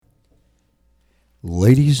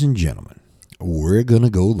Ladies and gentlemen, we're going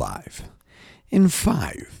to go live in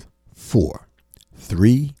 5, 4,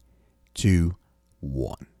 3, 2,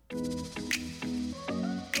 1.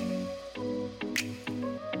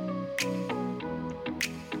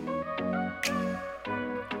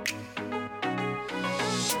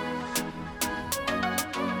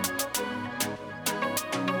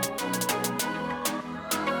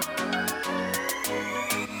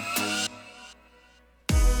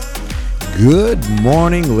 Good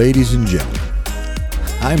morning, ladies and gentlemen.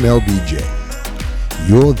 I'm LBJ.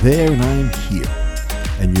 You're there and I'm here,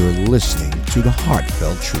 and you're listening to the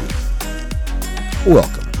Heartfelt Truth.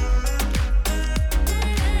 Welcome.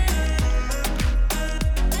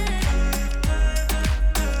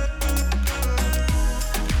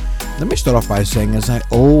 Let me start off by saying, as I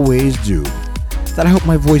always do, that I hope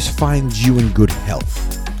my voice finds you in good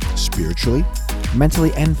health, spiritually,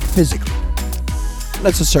 mentally, and physically. Not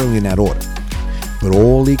necessarily in that order, but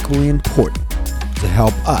all equally important to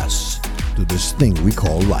help us do this thing we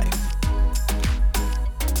call life.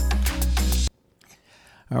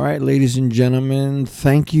 All right, ladies and gentlemen,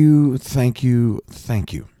 thank you. Thank you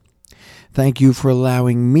for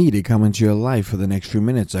allowing me to come into your life for the next few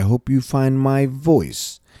minutes. I hope you find my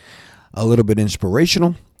voice a little bit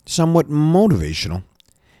inspirational, somewhat motivational,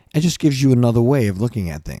 and just gives you another way of looking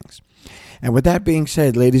at things. And with that being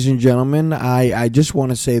said, ladies and gentlemen, I just want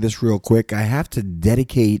to say this real quick. I have to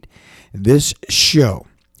dedicate this show,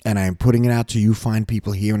 and I'm putting it out to you fine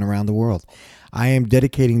people here and around the world. I am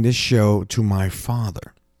dedicating this show to my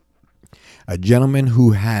father, a gentleman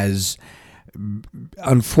who has,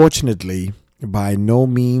 unfortunately, by no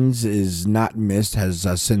means is not missed, has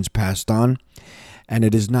since passed on. And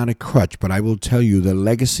it is not a crutch, but I will tell you the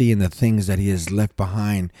legacy and the things that he has left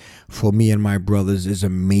behind for me and my brothers is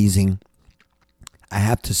amazing. I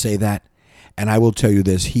have to say that, and I will tell you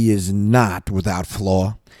this, he is not without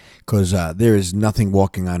flaw, because there is nothing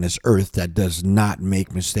walking on this earth that does not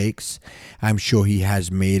make mistakes. I'm sure he has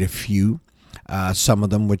made a few, some of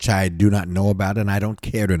them which I do not know about and I don't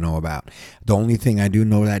care to know about. The only thing I do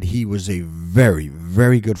know that he was a very,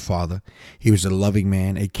 very good father. He was a loving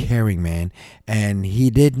man, a caring man, and he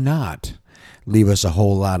did not leave us a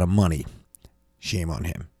whole lot of money. Shame on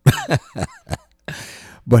him.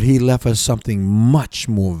 But he left us something much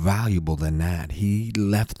more valuable than that. He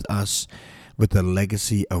left us with a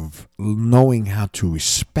legacy of knowing how to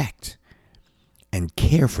respect and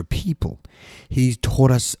care for people. He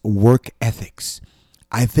taught us work ethics.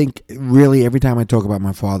 I think really every time I talk about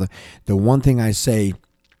my father, the one thing I say,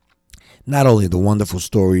 not only the wonderful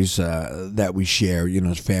stories that we share,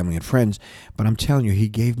 as family and friends, but I'm telling you, he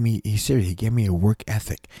gave me a work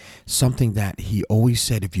ethic, something that he always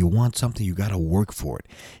said, if you want something, you got to work for it.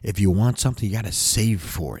 If you want something, you got to save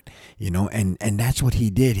for it, and that's what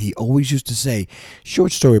he did. He always used to say,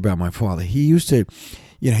 short story about my father, he used to,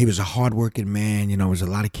 he was a hardworking man, there was a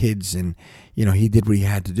lot of kids, and, he did what he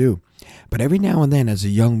had to do. But every now and then, as a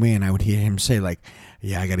young man, I would hear him say, like,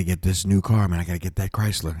 yeah, I got to get this new car, man. I got to get that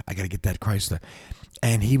Chrysler. I got to get that Chrysler.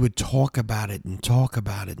 And he would talk about it and talk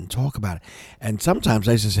about it and talk about it. And sometimes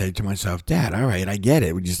I used to say to myself, Dad, all right, I get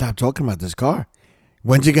it. Would you stop talking about this car?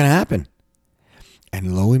 When's it going to happen?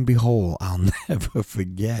 And lo and behold, I'll never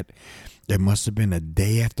forget. There must have been a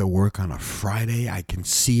day after work on a Friday. I can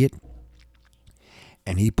see it.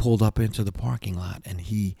 And he pulled up into the parking lot, and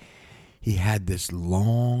he had this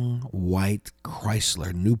long white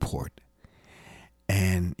Chrysler Newport.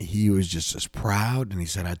 And he was just as proud, and he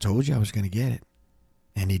said, I told you I was going to get it.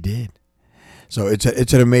 And he did. So it's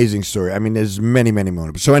an amazing story. I mean, there's many, many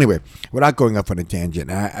moments. So anyway, without going off on a tangent,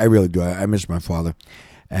 I really do. I miss my father.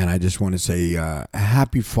 And I just want to say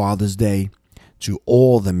happy Father's Day to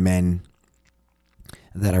all the men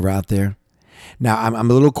that are out there. Now, I'm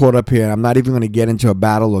a little caught up here. I'm not even going to get into a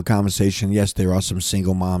battle or conversation. Yes, there are some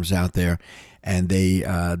single moms out there, and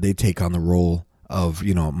they take on the role of,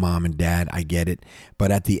 mom and dad. I get it.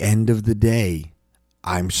 But at the end of the day,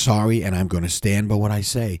 I'm sorry, and I'm going to stand by what I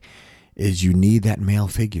say, is you need that male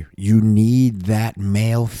figure. You need that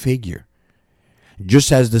male figure.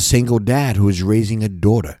 Just as the single dad who is raising a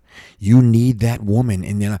daughter, you need that woman,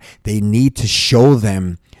 and they need to show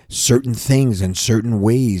them certain things and certain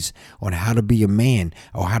ways on how to be a man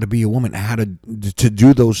or how to be a woman, how to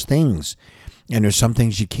do those things. And there's some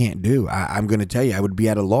things you can't do. I'm going to tell you, I would be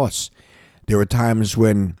at a loss. There were times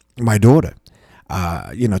when my daughter,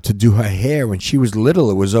 to do her hair when she was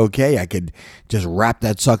little, it was okay. I could just wrap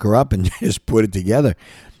that sucker up and just put it together.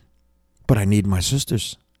 But I need my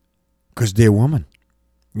sisters because they're women.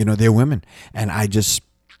 They're women. And I just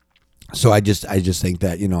think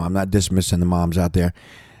that, I'm not dismissing the moms out there.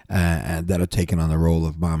 that are taking on the role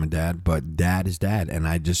of mom and dad. But dad is dad, and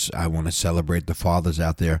I want to celebrate the fathers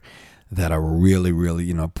out there that are really,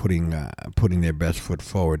 really, putting their best foot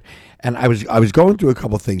forward. And I was going through a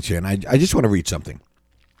couple of things here, and I just want to read something.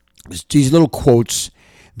 These little quotes,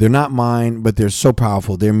 they're not mine, but they're so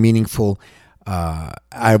powerful. They're meaningful.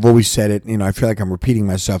 I've always said it. I feel like I'm repeating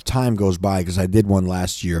myself. Time goes by because I did one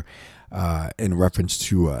last year in reference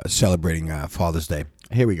to celebrating Father's Day.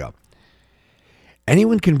 Here we go.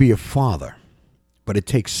 Anyone can be a father, but it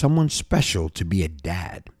takes someone special to be a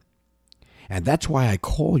dad. And that's why I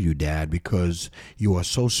call you Dad, because you are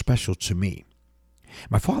so special to me.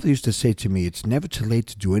 My father used to say to me, it's never too late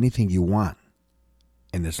to do anything you want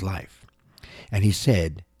in this life. And he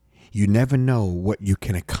said, you never know what you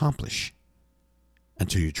can accomplish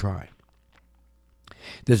until you try.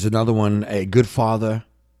 There's another one, a good father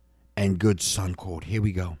and good son quote. Here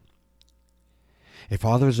we go. A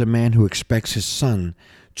father is a man who expects his son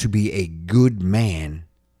to be a good man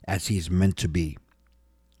as he is meant to be.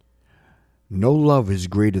 No love is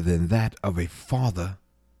greater than that of a father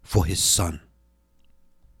for his son.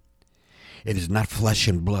 It is not flesh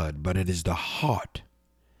and blood, but it is the heart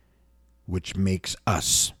which makes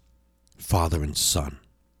us father and son.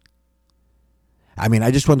 I mean,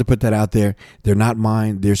 I just wanted to put that out there. They're not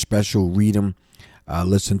mine. They're special. Read them.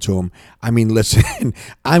 Listen to them. I mean, listen,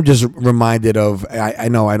 I'm just reminded of, I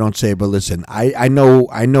know I don't say it, but listen, I know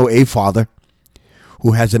a father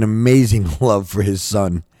who has an amazing love for his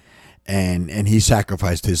son, and he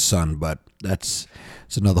sacrificed his son, but it's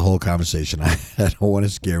another whole conversation. I don't want to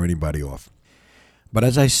scare anybody off. But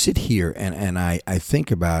as I sit here and I think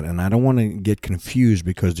about it, and I don't want to get confused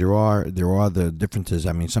because there are the differences.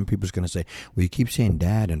 I mean, some people's going to say, well, you keep saying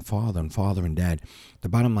dad and father and dad. The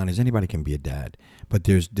bottom line is anybody can be a dad, but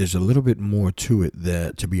there's a little bit more to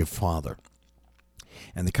it to be a father.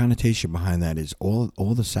 And the connotation behind that is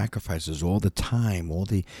all the sacrifices, all the time, all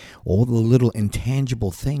the little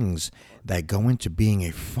intangible things that go into being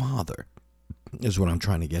a father is what I'm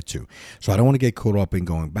trying to get to. So I don't want to get caught up in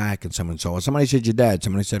going back and somebody said your dad,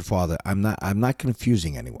 somebody said father. I'm not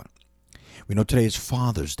confusing anyone. We know today is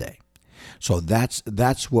Father's Day. So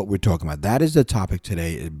that's what we're talking about. That is the topic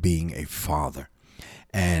today, being a father.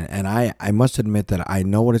 And I must admit that I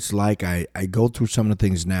know what it's like. I go through some of the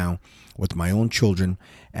things now with my own children,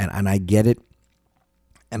 and I get it.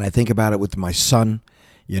 And I think about it with my son,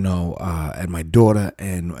 and my daughter,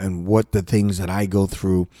 and what the things that I go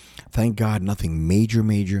through. Thank God, nothing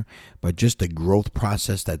major, but just the growth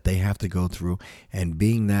process that they have to go through, and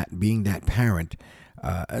being that parent,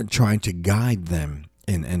 trying to guide them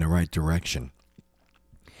in the right direction.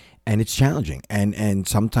 And it's challenging. And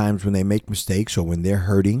sometimes when they make mistakes or when they're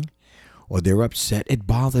hurting or they're upset, it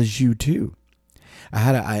bothers you too. I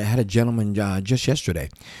had a gentleman just yesterday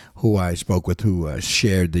who I spoke with who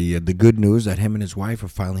shared the good news that him and his wife are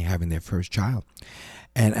finally having their first child.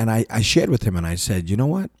 And I shared with him and I said, you know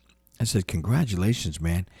what? I said, congratulations,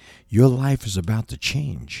 man. Your life is about to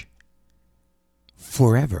change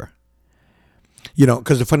forever.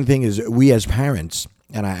 Because the funny thing is we as parents,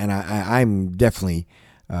 and I'm definitely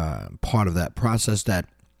part of that process, that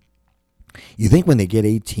you think when they get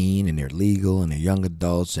 18 and they're legal and they're young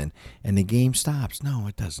adults and the game stops. No,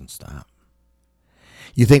 it doesn't stop.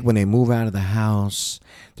 You think when they move out of the house,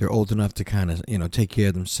 they're old enough to kind of, take care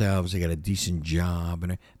of themselves. They got a decent job.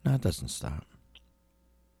 No, it doesn't stop.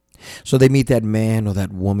 So they meet that man or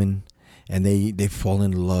that woman and they fall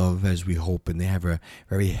in love, as we hope, and they have a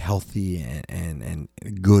very healthy and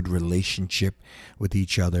good relationship with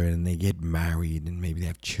each other, and they get married and maybe they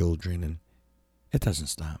have children, and it doesn't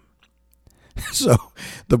stop. So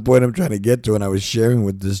the point I'm trying to get to, and I was sharing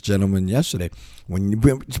with this gentleman yesterday, when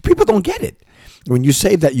people don't get it. When you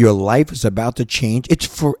say that your life is about to change, it's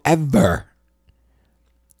forever.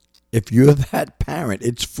 If you're that parent,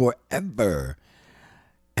 it's forever.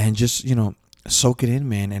 And just, soak it in,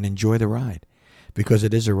 man, and enjoy the ride, because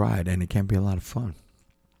it is a ride and it can be a lot of fun.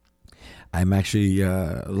 I'm actually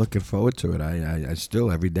looking forward to it. I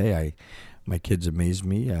still, every day, my kids amaze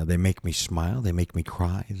me. They make me smile. They make me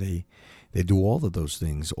cry. They do all of those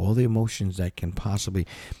things, all the emotions that can possibly.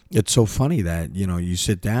 It's so funny that, you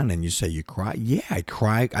sit down and you say you cry. Yeah, I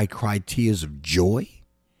cry. I cry tears of joy.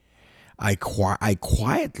 I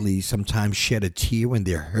quietly sometimes shed a tear when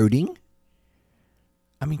they're hurting.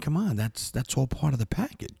 I mean, come on, that's all part of the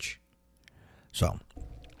package. So,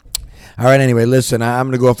 all right, anyway, listen, I'm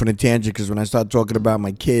going to go off on a tangent because when I start talking about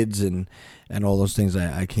my kids and all those things,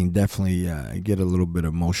 I can definitely get a little bit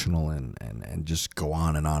emotional and just go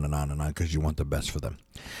on and on and on and on because you want the best for them.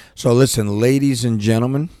 So listen, ladies and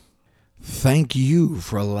gentlemen, thank you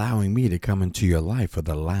for allowing me to come into your life for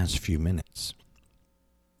the last few minutes.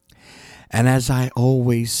 And as I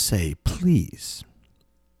always say, please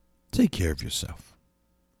take care of yourself.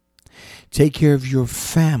 Take care of your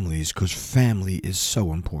families, because family is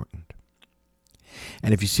so important.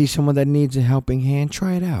 And if you see someone that needs a helping hand,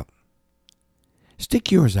 try it out.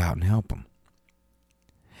 Stick yours out and help them.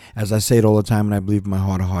 As I say it all the time, and I believe in my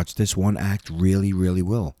heart of hearts, this one act really, really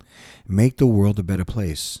will make the world a better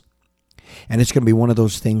place. And it's going to be one of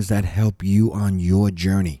those things that help you on your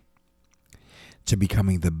journey to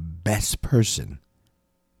becoming the best person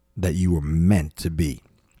that you were meant to be.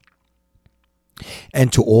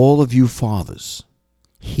 And to all of you fathers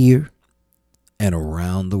here and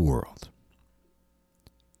around the world,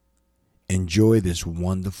 enjoy this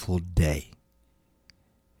wonderful day.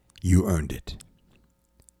 You earned it.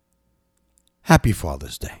 Happy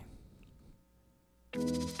Father's Day.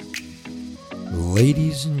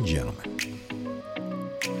 Ladies and gentlemen,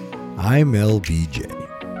 I'm LBJ.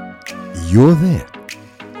 You're there,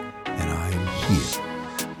 and I'm here.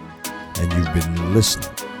 And you've been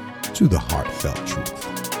listening to The Heartfelt Truth.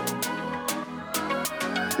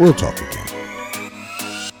 We'll talk again.